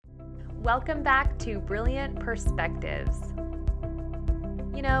Welcome back to Brilliant Perspectives.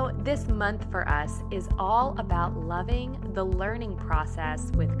 You know, this month for us is all about loving the learning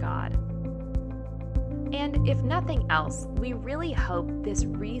process with God. And if nothing else, we really hope this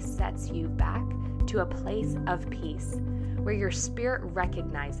resets you back to a place of peace where your spirit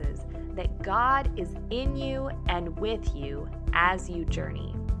recognizes that God is in you and with you as you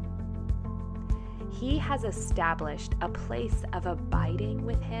journey. He has established a place of abiding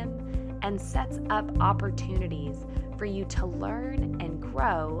with Him and sets up opportunities for you to learn and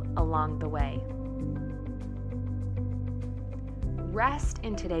grow along the way. Rest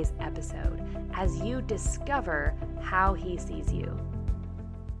in today's episode as you discover how He sees you.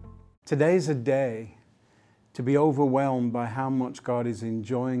 Today's a day to be overwhelmed by how much God is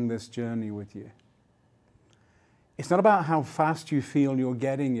enjoying this journey with you. It's not about how fast you feel you're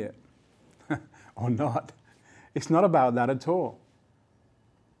getting it or not. It's not about that at all.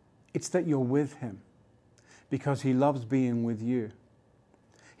 It's that you're with Him because He loves being with you.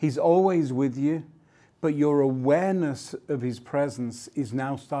 He's always with you, but your awareness of His presence is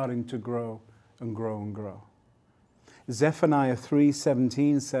now starting to grow and grow and grow. Zephaniah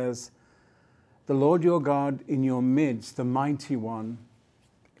 3:17 says, "The Lord your God in your midst, the mighty one,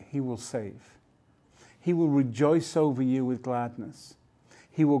 He will save. He will rejoice over you with gladness.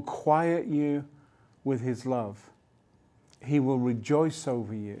 He will quiet you with His love. He will rejoice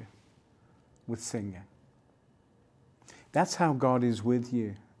over you with singing." That's how God is with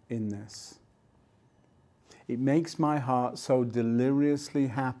you in this. It makes my heart so deliriously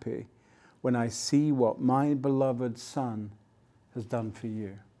happy when I see what my beloved Son has done for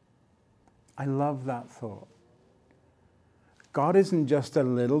you. I love that thought. God isn't just a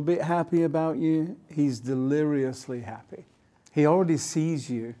little bit happy about you, He's deliriously happy. He already sees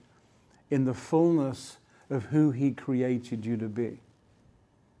you in the fullness of who He created you to be.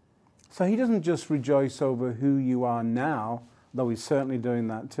 So He doesn't just rejoice over who you are now, though He's certainly doing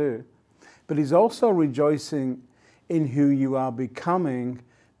that too, but He's also rejoicing in who you are becoming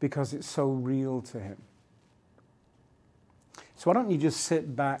because it's so real to Him. So why don't you just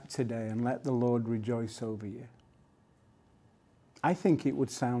sit back today and let the Lord rejoice over you? I think it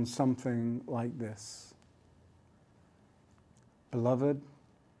would sound something like this. Beloved,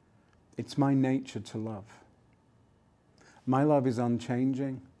 it's my nature to love. My love is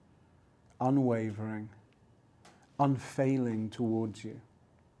unchanging, unwavering, unfailing towards you.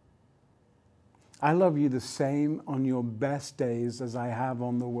 I love you the same on your best days as I have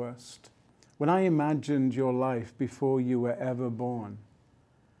on the worst. When I imagined your life before you were ever born,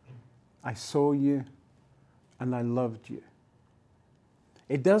 I saw you and I loved you.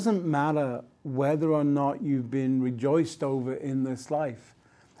 It doesn't matter whether or not you've been rejoiced over in this life.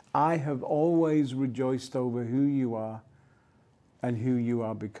 I have always rejoiced over who you are and who you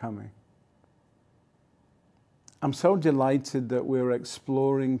are becoming. I'm so delighted that we're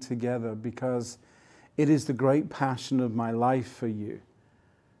exploring together because it is the great passion of my life for you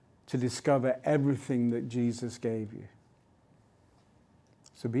to discover everything that Jesus gave you.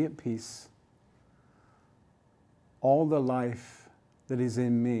 So be at peace. All the life that is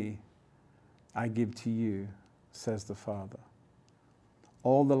in me, I give to you, says the Father.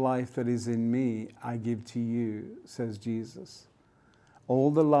 All the life that is in me, I give to you, says Jesus.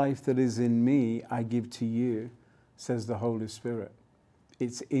 All the life that is in me, I give to you, says the Holy Spirit.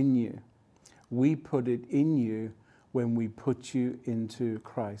 It's in you. We put it in you when we put you into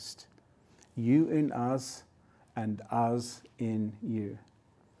Christ. You in us and us in you.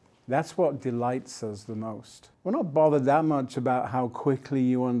 That's what delights us the most. We're not bothered that much about how quickly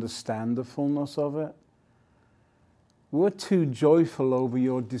you understand the fullness of it. We're too joyful over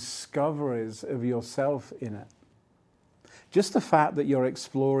your discoveries of yourself in it. Just the fact that you're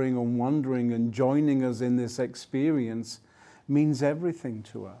exploring and wondering and joining us in this experience means everything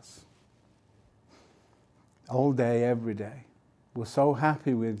to us. All day, every day. We're so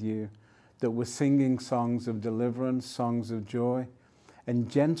happy with you that we're singing songs of deliverance, songs of joy, and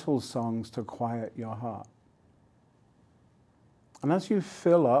gentle songs to quiet your heart. And as you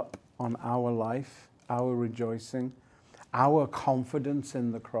fill up on our life, our rejoicing, our confidence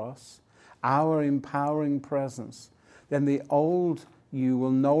in the cross, our empowering presence, then the old you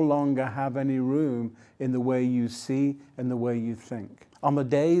will no longer have any room in the way you see and the way you think. On the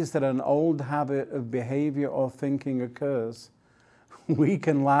days that an old habit of behavior or thinking occurs, we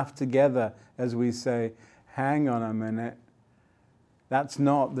can laugh together as we say, hang on a minute, that's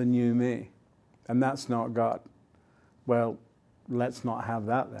not the new me, and that's not God. Well, let's not have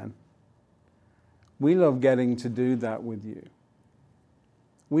that then. We love getting to do that with you.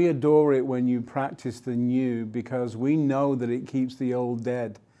 We adore it when you practice the new because we know that it keeps the old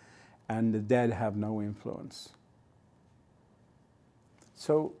dead and the dead have no influence.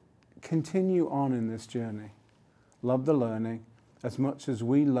 So continue on in this journey. Love the learning as much as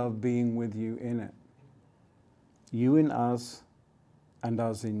we love being with you in it. You in us and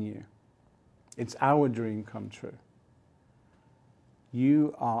us in you. It's our dream come true.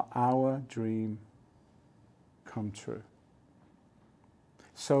 You are our dream come true.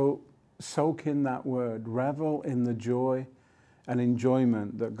 So soak in that word. Revel in the joy and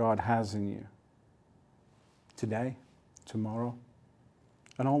enjoyment that God has in you. Today, tomorrow,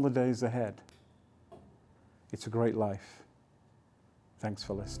 and all the days ahead. It's a great life. Thanks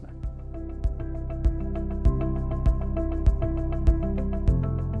for listening.